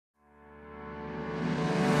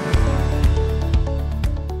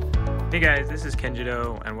Hey guys, this is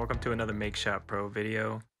Kenjido, and welcome to another PaintShop Pro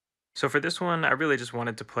video. So for this one, I really just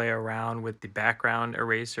wanted to play around with the background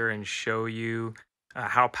eraser and show you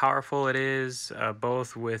how powerful it is,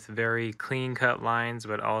 both with very clean cut lines,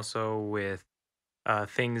 but also with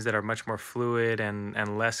things that are much more fluid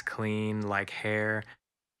and less clean, like hair.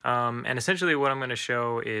 And essentially what I'm going to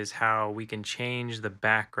show is how we can change the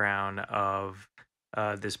background of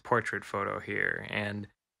this portrait photo here. And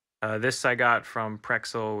this I got from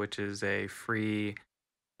Prexel, which is a free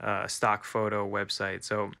stock photo website.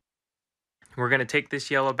 So we're going to take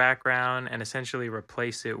this yellow background and essentially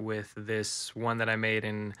replace it with this one that I made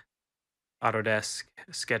in Autodesk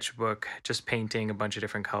Sketchbook, just painting a bunch of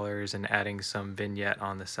different colors and adding some vignette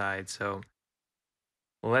on the side. So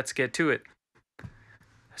let's get to it.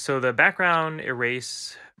 So the background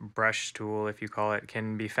erase brush tool, if you call it,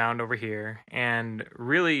 can be found over here. And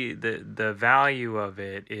really the value of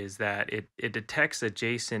it is that it detects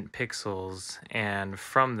adjacent pixels and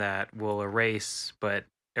from that will erase, but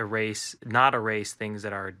not erase things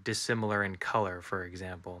that are dissimilar in color, for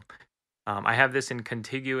example. I have this in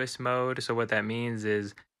contiguous mode. So what that means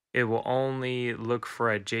is it will only look for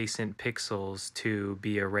adjacent pixels to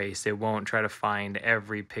be erased. It won't try to find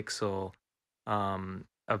every pixel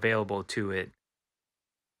available to it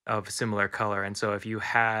of similar color. And so if you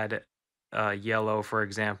had yellow, for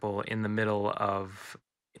example, in the middle of,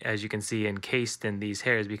 as you can see, encased in these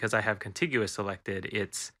hairs, because I have contiguous selected,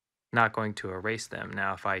 it's not going to erase them.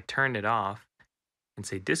 Now, if I turn it off and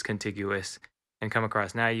say discontiguous and come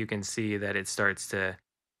across, now you can see that it starts to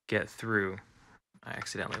get through. I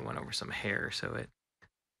accidentally went over some hair, so it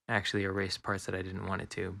actually erased parts that I didn't want it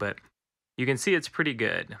to. But you can see it's pretty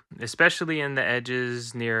good, especially in the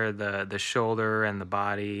edges near the shoulder and the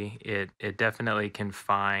body. It definitely can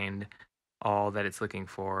find all that it's looking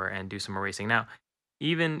for and do some erasing. Now,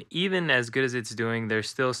 even as good as it's doing, there's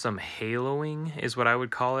still some haloing, is what I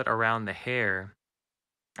would call it, around the hair,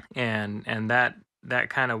 and that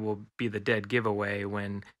kind of will be the dead giveaway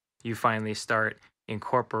when you finally start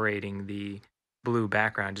incorporating the blue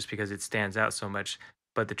background, just because it stands out so much.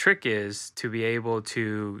 But the trick is to be able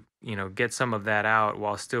to, get some of that out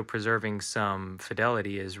while still preserving some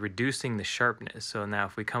fidelity, is reducing the sharpness. So now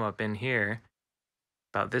if we come up in here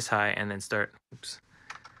about this high and then start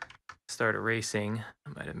erasing, I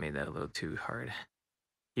might have made that a little too hard.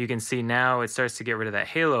 You can see now it starts to get rid of that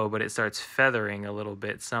halo, but it starts feathering a little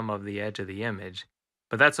bit some of the edge of the image.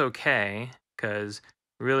 But that's okay, because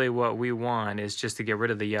really what we want is just to get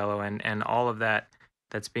rid of the yellow, and all of that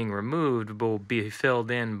that's being removed will be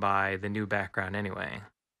filled in by the new background anyway.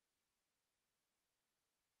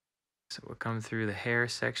 So we'll come through the hair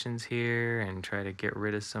sections here and try to get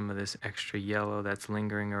rid of some of this extra yellow that's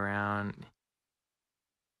lingering around.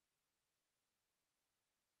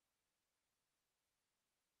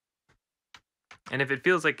 And if it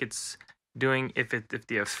feels like it's doing, if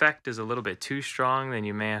the effect is a little bit too strong, then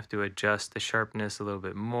you may have to adjust the sharpness a little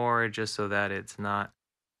bit more, just so that it's not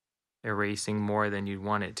erasing more than you'd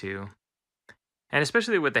want it to. And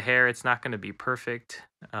especially with the hair, it's not going to be perfect.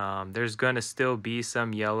 There's going to still be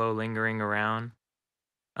some yellow lingering around,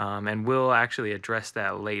 and we'll actually address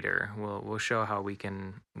that later. We'll show how we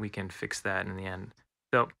can fix that in the end.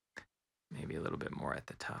 So maybe a little bit more at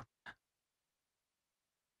the top.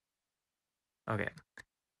 Okay.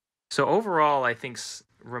 So overall, I think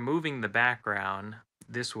removing the background,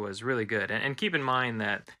 this was really good. And keep in mind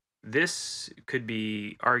that this could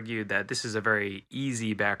be argued that this is a very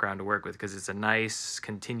easy background to work with, because it's a nice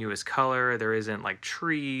continuous color. There isn't like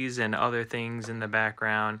trees and other things in the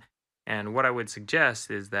background. And what I would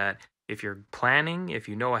suggest is that if you're planning, if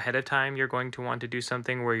you know ahead of time you're going to want to do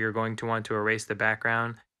something where you're going to want to erase the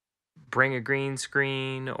background, bring a green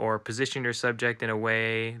screen or position your subject in a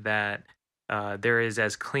way that there is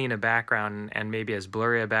as clean a background and maybe as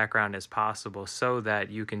blurry a background as possible, so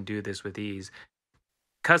that you can do this with ease.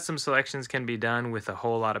 Custom selections can be done with a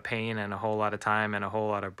whole lot of paint and a whole lot of time and a whole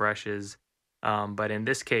lot of brushes. But in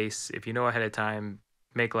this case, if you know ahead of time,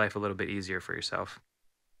 make life a little bit easier for yourself.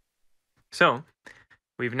 So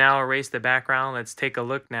we've now erased the background. Let's take a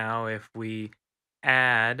look now if we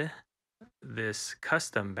add this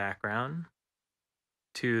custom background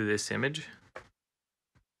to this image.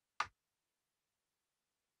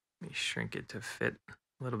 Let me shrink it to fit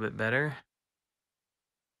a little bit better.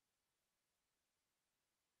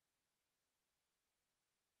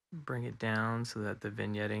 Bring it down so that the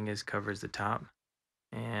vignetting covers the top,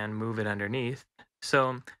 and move it underneath.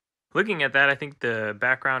 So looking at that, I think the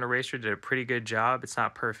background eraser did a pretty good job. It's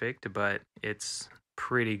not perfect, but it's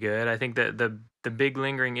pretty good. I think that the big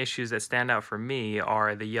lingering issues that stand out for me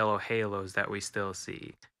are the yellow halos that we still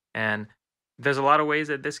see. And There's a lot of ways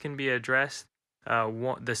that this can be addressed.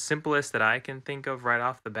 The simplest that I can think of right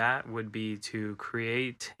off the bat would be to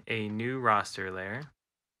create a new roster layer,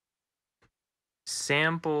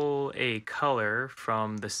 sample a color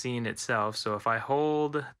from the scene itself. So if I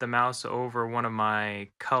hold the mouse over one of my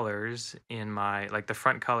colors in my, like the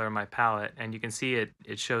front color of my palette, and you can see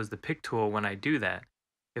it shows the pick tool when I do that.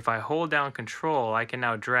 If I hold down control, I can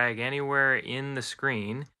now drag anywhere in the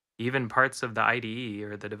screen, even parts of the IDE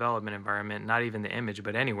or the development environment, not even the image,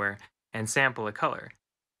 but anywhere, and sample a color.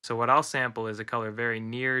 So what I'll sample is a color very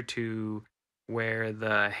near to where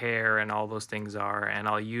the hair and all those things are, and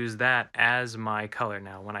I'll use that as my color.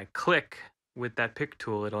 Now when I click with that pick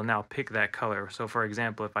tool, it'll now pick that color. So for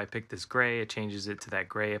example, if I pick this gray, it changes it to that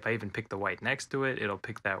gray. If I even pick the white next to it, it'll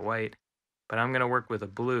pick that white. But I'm going to work with a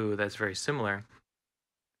blue that's very similar.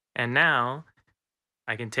 And now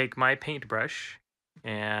I can take my paintbrush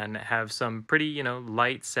and have some pretty,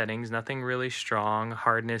 light settings, nothing really strong.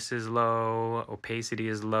 Hardness is low, opacity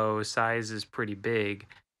is low, size is pretty big,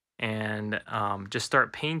 and just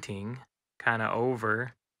start painting kind of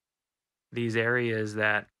over these areas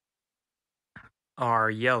that are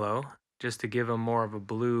yellow, just to give them more of a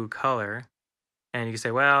blue color. And you can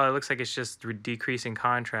say, well, it looks like it's just decreasing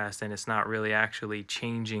contrast and it's not really actually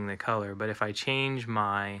changing the color. But if I change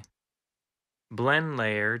my blend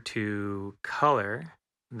layer to color,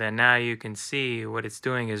 then now you can see what it's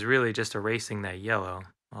doing is really just erasing that yellow,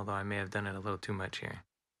 although I may have done it a little too much here.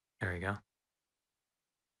 There we go.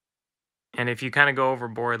 And if you kind of go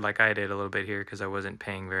overboard like I did a little bit here because I wasn't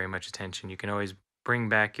paying very much attention, you can always bring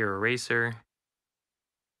back your eraser,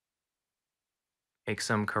 make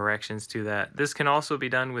some corrections to that. This can also be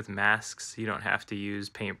done with masks. You don't have to use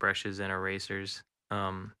paintbrushes and erasers.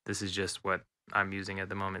 This is just what I'm using at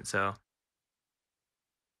the moment. So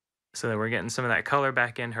that we're getting some of that color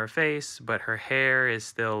back in her face, but her hair is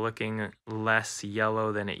still looking less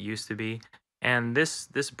yellow than it used to be. And this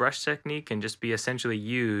brush technique can just be essentially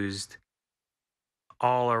used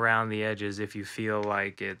all around the edges if you feel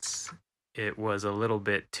like it was a little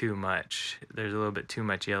bit too much. There's a little bit too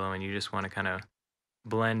much yellow and you just want to kind of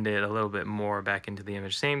blend it a little bit more back into the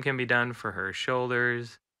image. Same can be done for her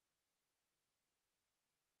shoulders.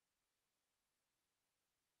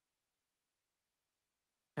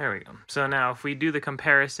 There we go. So now if we do the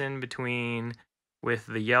comparison between with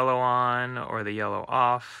the yellow on or the yellow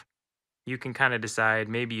off, you can kind of decide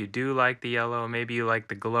maybe you do like the yellow, maybe you like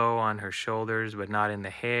the glow on her shoulders but not in the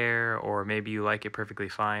hair, or maybe you like it perfectly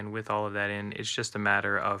fine with all of that in. It's just a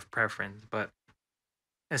matter of preference. But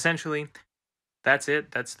essentially, that's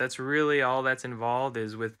it. That's really all that's involved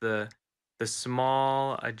is with the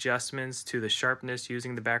small adjustments to the sharpness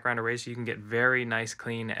using the background eraser. You can get very nice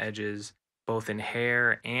clean edges both in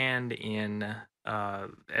hair and in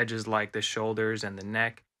edges like the shoulders and the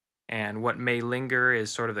neck. And what may linger is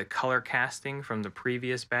sort of the color casting from the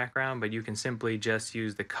previous background, but you can simply just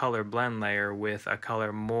use the color blend layer with a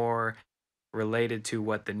color more related to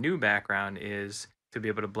what the new background is to be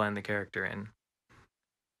able to blend the character in.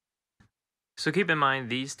 So keep in mind,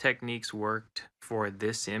 these techniques worked for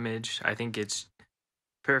this image. I think it's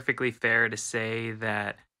perfectly fair to say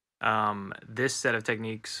that this set of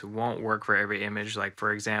techniques won't work for every image. Like,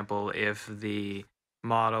 for example, if the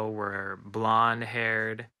model were blonde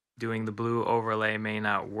haired, doing the blue overlay may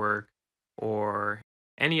not work, or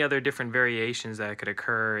any other different variations that could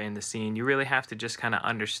occur in the scene. You really have to just kind of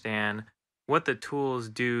understand what the tools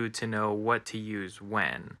do to know what to use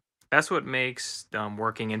when. That's what makes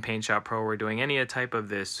working in PaintShop Pro or doing any type of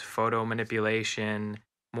this photo manipulation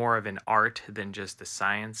more of an art than just a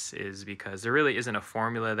science, is because there really isn't a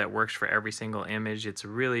formula that works for every single image. It's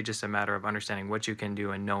really just a matter of understanding what you can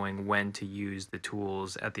do and knowing when to use the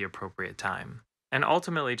tools at the appropriate time. And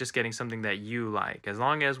ultimately just getting something that you like. As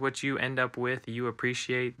long as what you end up with you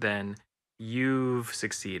appreciate, then you've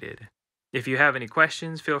succeeded. If you have any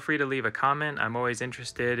questions, feel free to leave a comment. I'm always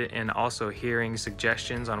interested in also hearing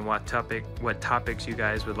suggestions on what topics you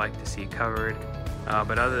guys would like to see covered.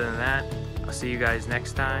 But other than that, I'll see you guys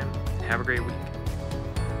next time. Have a great week.